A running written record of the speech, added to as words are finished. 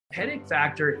Headache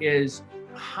factor is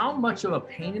how much of a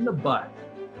pain in the butt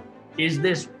is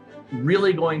this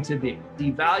really going to be?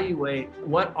 Evaluate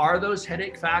what are those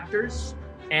headache factors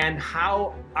and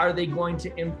how are they going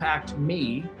to impact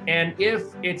me? And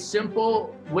if it's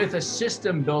simple with a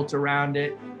system built around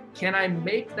it, can I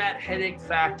make that headache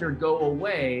factor go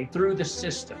away through the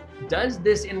system? Does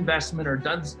this investment or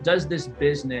does this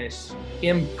business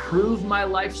improve my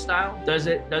lifestyle? Does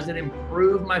it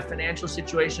improve my financial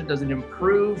situation? Does it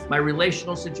improve my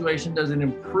relational situation? Does it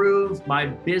improve my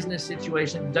business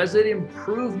situation? Does it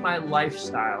improve my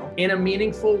lifestyle in a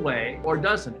meaningful way, or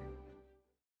doesn't it?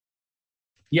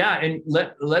 Yeah, and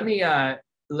let me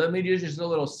do just a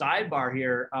little sidebar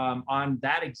here on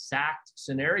that exact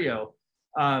scenario.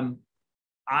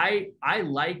 I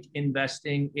like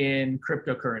investing in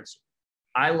cryptocurrency.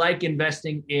 I like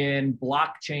investing in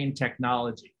blockchain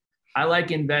technology. I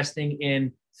like investing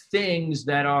in things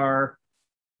that are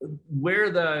where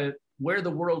the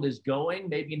world is going,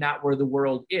 maybe not where the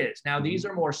world is. Now, these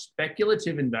are more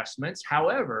speculative investments.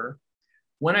 However,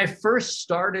 when I first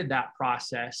started that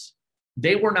process,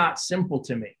 they were not simple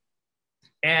to me.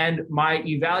 And my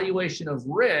evaluation of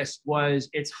risk was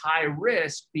it's high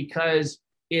risk because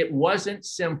it wasn't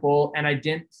simple and I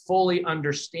didn't fully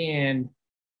understand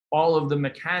all of the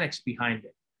mechanics behind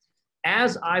it.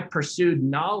 As I pursued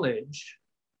knowledge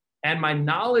and my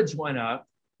knowledge went up,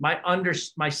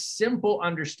 my simple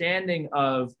understanding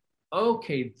of,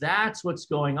 okay, that's what's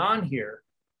going on here.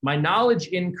 My knowledge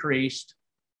increased.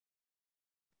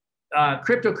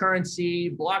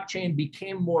 Cryptocurrency, blockchain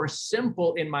became more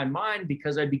simple in my mind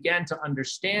because I began to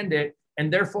understand it.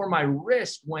 And therefore my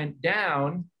risk went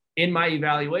down in my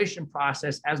evaluation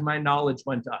process as my knowledge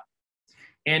went up.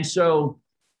 And so,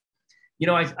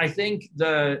 I think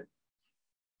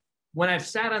when I've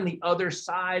sat on the other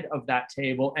side of that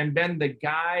table and been the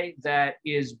guy that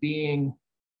is being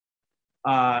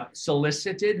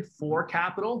solicited for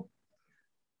capital,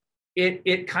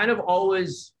 it kind of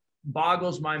always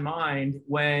boggles my mind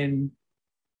when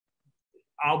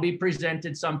I'll be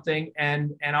presented something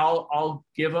and I'll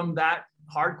give them that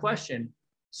hard question.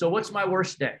 So what's my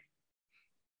worst day?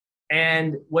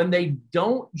 And when they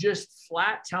don't just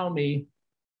flat tell me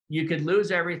you could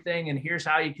lose everything and here's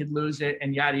how you could lose it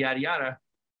and yada, yada, yada,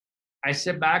 I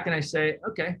sit back and I say,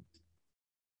 okay,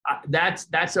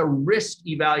 that's a risk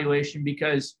evaluation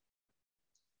because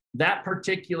that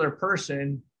particular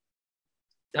person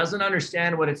doesn't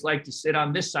understand what it's like to sit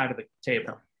on this side of the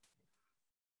table.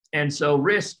 And so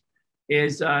risk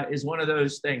is one of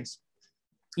those things.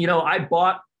 I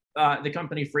bought the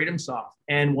company FreedomSoft.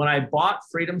 And when I bought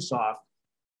FreedomSoft,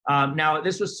 now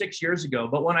this was 6 years ago,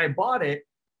 but when I bought it,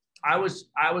 I was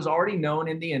already known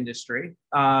in the industry.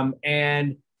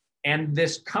 And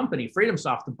this company,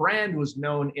 FreedomSoft, the brand was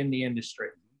known in the industry.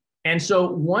 And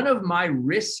so one of my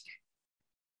risk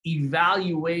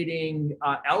evaluating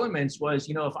elements was,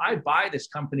 if I buy this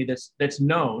company that's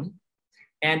known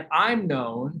and I'm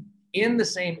known in the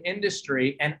same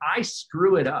industry and I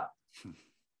screw it up,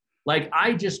 like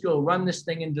I just go run this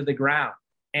thing into the ground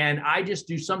and I just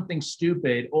do something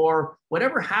stupid or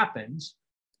whatever happens,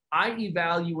 I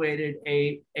evaluated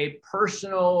a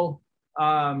personal,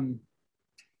 a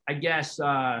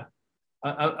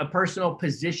personal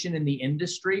position in the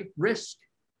industry risk.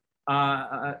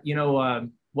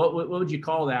 What would you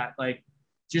call that? Like,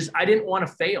 just, I didn't want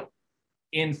to fail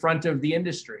in front of the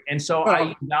industry. And so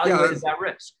I evaluated that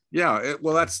risk. Yeah.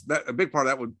 That's a big part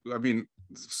of that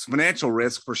financial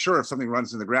risk for sure. If something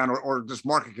runs in the ground or just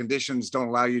market conditions don't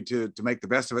allow you to make the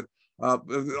best of it.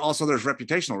 Also there's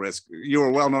reputational risk. You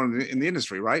were well known in the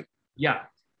industry, right? Yeah.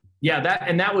 Yeah.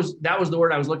 That was the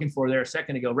word I was looking for there a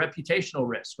second ago, reputational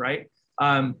risk, right?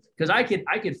 Because I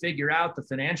could figure out the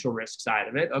financial risk side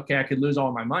of it. Okay. I could lose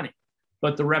all my money.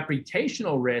 But the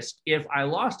reputational risk, if I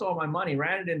lost all my money,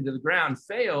 ran it into the ground,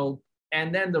 failed,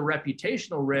 and then the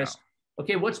reputational risk,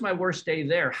 okay, what's my worst day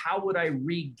there? How would I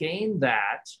regain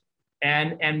that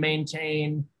and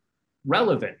maintain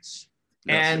relevance?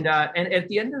 Yes. And at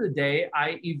the end of the day,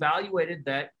 I evaluated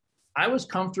that I was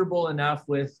comfortable enough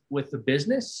with the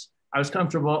business. I was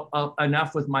comfortable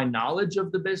enough with my knowledge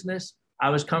of the business. I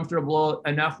was comfortable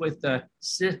enough with the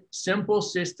simple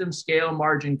system scale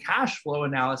margin cash flow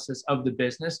analysis of the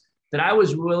business that I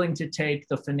was willing to take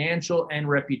the financial and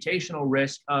reputational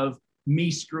risk of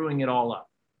me screwing it all up,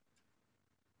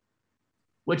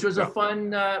 which was a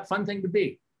fun thing to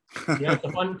be. It's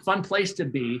a fun place to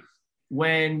be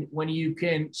when you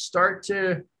can start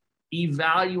to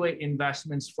evaluate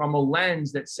investments from a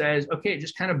lens that says, okay, it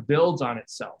just kind of builds on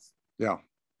itself. Yeah.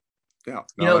 Yeah.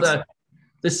 No,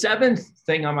 The seventh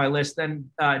thing on my list then,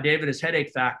 David, is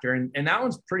headache factor. And that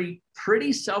one's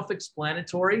pretty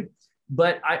self-explanatory,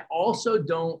 but I also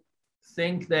don't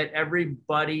think that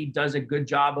everybody does a good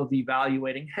job of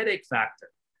evaluating headache factor.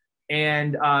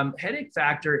 And headache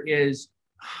factor is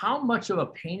how much of a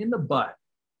pain in the butt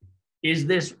is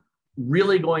this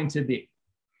really going to be,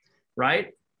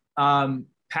 right?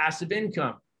 Passive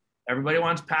income. Everybody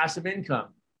wants passive income.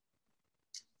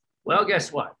 Well,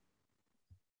 guess what?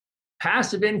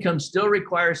 Passive income still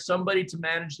requires somebody to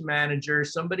manage the manager,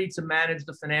 somebody to manage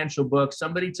the financial book,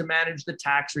 somebody to manage the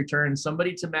tax return,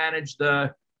 somebody to manage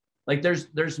the, like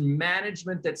there's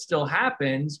management that still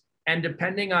happens. And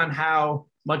depending on how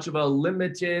much of a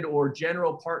limited or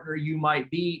general partner you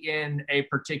might be in a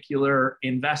particular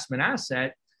investment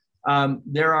asset,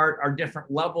 there are different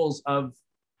levels of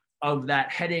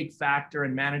that headache factor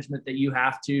and management that you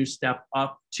have to step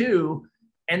up to.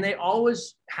 And they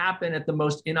always happen at the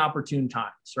most inopportune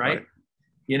times, right?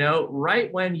 You know,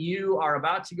 right when you are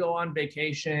about to go on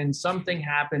vacation, something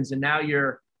happens and now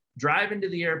you're driving to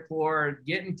the airport,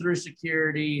 getting through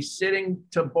security, sitting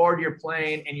to board your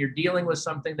plane, and you're dealing with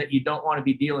something that you don't want to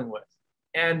be dealing with.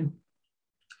 And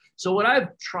so what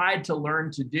I've tried to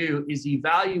learn to do is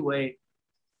evaluate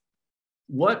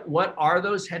what are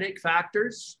those headache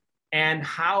factors and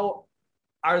how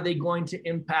are they going to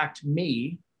impact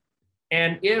me?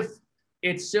 And if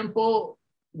it's simple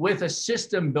with a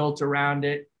system built around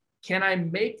it, can I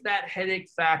make that headache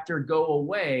factor go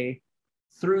away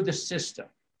through the system?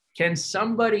 Can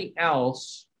somebody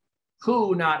else,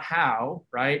 who, not how,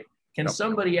 right? Can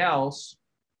somebody else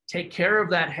take care of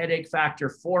that headache factor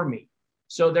for me?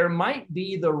 So there might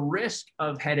be the risk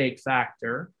of headache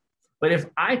factor, but if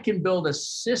I can build a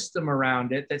system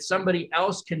around it that somebody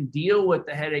else can deal with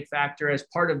the headache factor as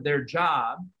part of their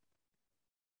job,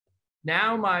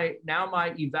 now my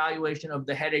evaluation of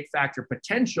the headache factor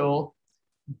potential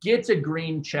gets a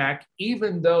green check,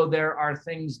 even though there are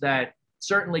things that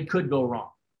certainly could go wrong.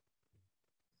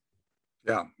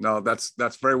 Yeah, no, that's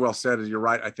very well said. And you're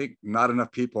right. I think not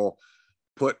enough people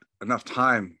put enough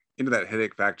time into that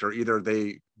headache factor. Either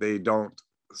they don't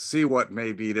see what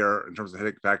may be there in terms of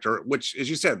headache factor, which, as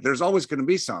you said, there's always going to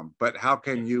be some. But how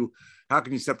can you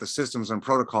set the systems and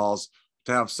protocols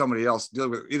to have somebody else deal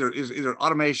with either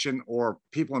automation or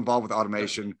people involved with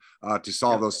automation to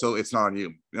solve those, so it's not on you?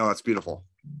 You know, that's beautiful.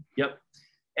 Yep.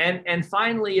 And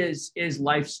finally is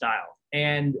lifestyle.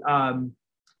 And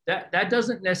that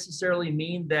doesn't necessarily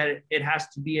mean that it has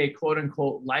to be a quote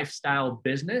unquote lifestyle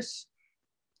business.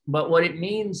 But what it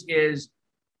means is,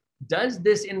 does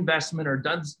this investment or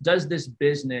does this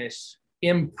business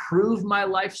improve my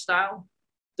lifestyle?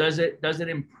 Does it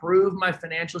improve my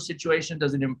financial situation?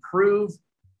 Does it improve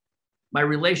my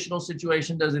relational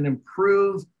situation? Does it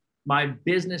improve my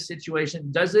business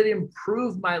situation? Does it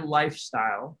improve my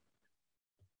lifestyle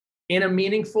in a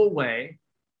meaningful way,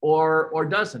 or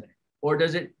doesn't it? Or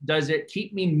does it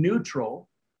keep me neutral,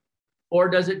 or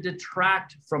does it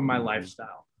detract from my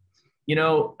lifestyle? You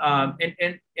know,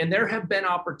 and there have been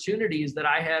opportunities that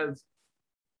I have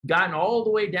gotten all the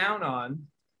way down on,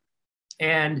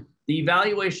 and the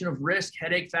evaluation of risk,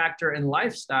 headache factor, and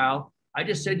lifestyle, I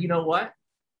just said, you know what?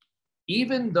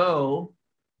 Even though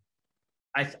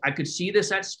I could see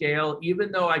this at scale,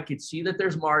 even though I could see that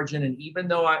there's margin, and even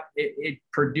though it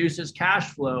produces cash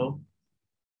flow,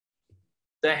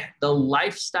 the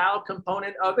lifestyle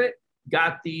component of it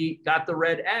got the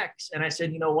red X. And I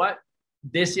said, you know what?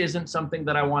 This isn't something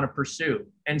that I want to pursue.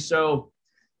 And so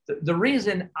the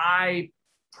reason I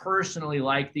personally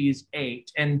like these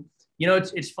 8, and you know,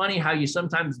 it's funny how you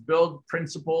sometimes build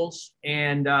principles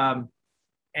and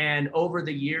over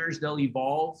the years they'll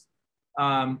evolve.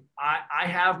 I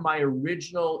have my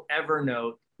original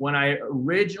Evernote when I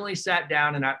originally sat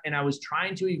down and I was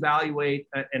trying to evaluate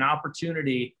an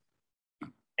opportunity.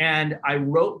 And I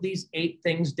wrote these 8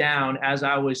 things down as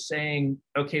I was saying,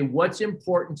 okay, what's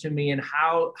important to me and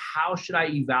how should I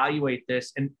evaluate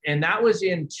this? And that was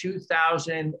in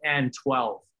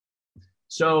 2012.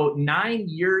 So 9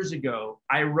 years ago,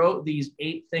 I wrote these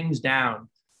 8 things down,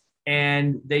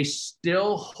 and they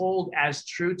still hold as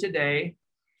true today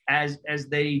as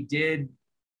they did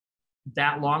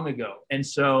that long ago. And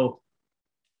so,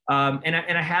 and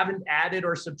I haven't added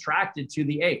or subtracted to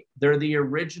the 8. They're the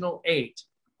original 8.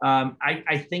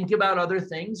 I think about other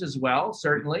things as well,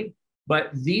 certainly, but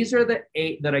these are the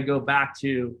 8 that I go back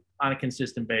to on a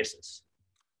consistent basis.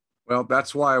 Well,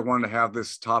 that's why I wanted to have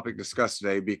this topic discussed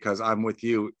today, because I'm with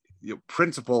you.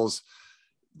 Principles,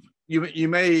 you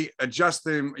may adjust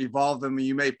them, evolve them,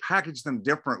 you may package them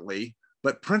differently,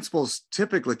 but principles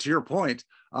typically, to your point,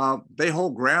 they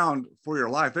hold ground for your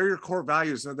life. They're your core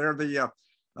values. They're the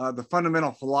the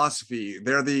fundamental philosophy.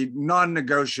 They're the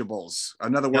non-negotiables.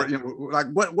 Another word, you know, like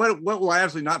what will I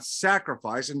absolutely not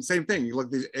sacrifice? And same thing, you look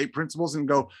at these 8 principles and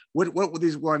go, what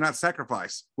will I not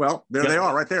sacrifice? Well, there they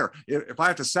are right there. If I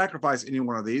have to sacrifice any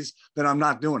one of these, then I'm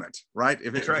not doing it, right?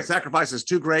 If the sacrifice is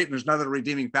too great and there's no other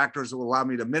redeeming factors that will allow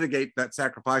me to mitigate that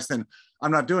sacrifice, then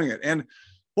I'm not doing it. And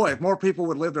boy, if more people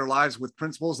would live their lives with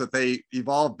principles that they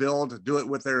evolve, build, do it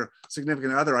with their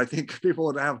significant other, I think people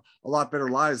would have a lot better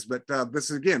lives. But this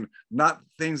is, again, not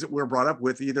things that we're brought up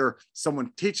with. Either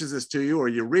someone teaches this to you, or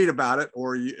you read about it,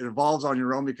 or it evolves on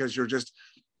your own because you're just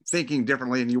thinking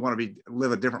differently and you want to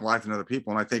live a different life than other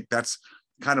people. And I think that's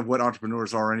kind of what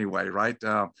entrepreneurs are anyway, right?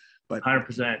 But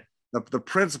 100%. The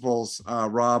principles,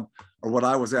 Rob, are what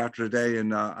I was after today.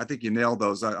 And I think you nailed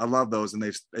those. I love those. And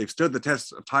they've stood the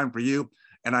test of time for you.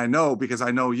 And I know, because I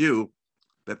know you,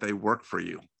 that they work for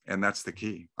you. And that's the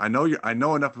key. I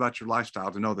know enough about your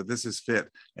lifestyle to know that this is fit,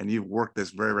 and you've worked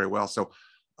this very, very well. So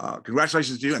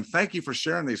congratulations to you. And thank you for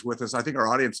sharing these with us. I think our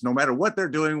audience, no matter what they're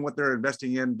doing, what they're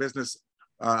investing in, business,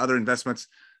 other investments,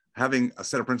 having a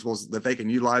set of principles that they can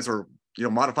utilize or, you know,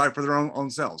 modify for their own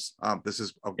selves. This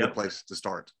is a good place to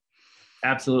start.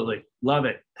 Absolutely. Love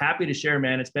it. Happy to share,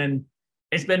 man. It's been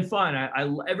fun. I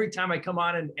every time I come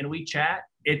on and we chat,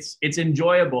 it's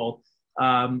enjoyable.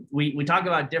 We talk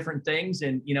about different things,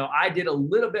 and, you know, I did a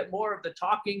little bit more of the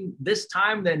talking this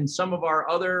time than some of our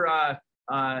other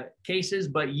cases,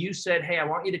 but you said, hey, I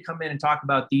want you to come in and talk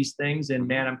about these things. And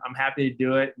man, I'm happy to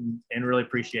do it and really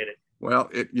appreciate it.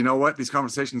 Well, you know what? These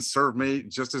conversations serve me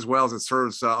just as well as it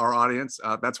serves our audience.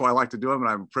 That's why I like to do them, and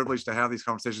I'm privileged to have these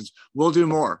conversations. We'll do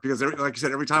more because, like you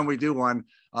said, every time we do one,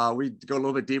 we go a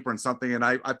little bit deeper in something, and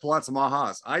I pull out some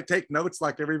ahas. I take notes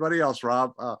like everybody else,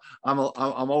 Rob. I'm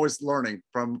always learning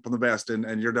from the best,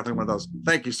 and you're definitely one of those.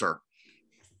 Thank you, sir.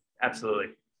 Absolutely.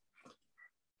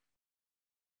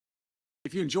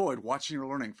 If you enjoyed watching or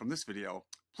learning from this video,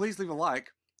 please leave a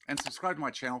like and subscribe to my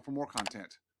channel for more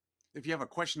content. If you have a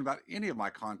question about any of my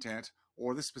content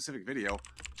or this specific video,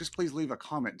 just please leave a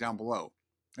comment down below.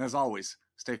 And as always,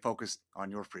 stay focused on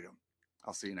your freedom.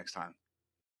 I'll see you next time.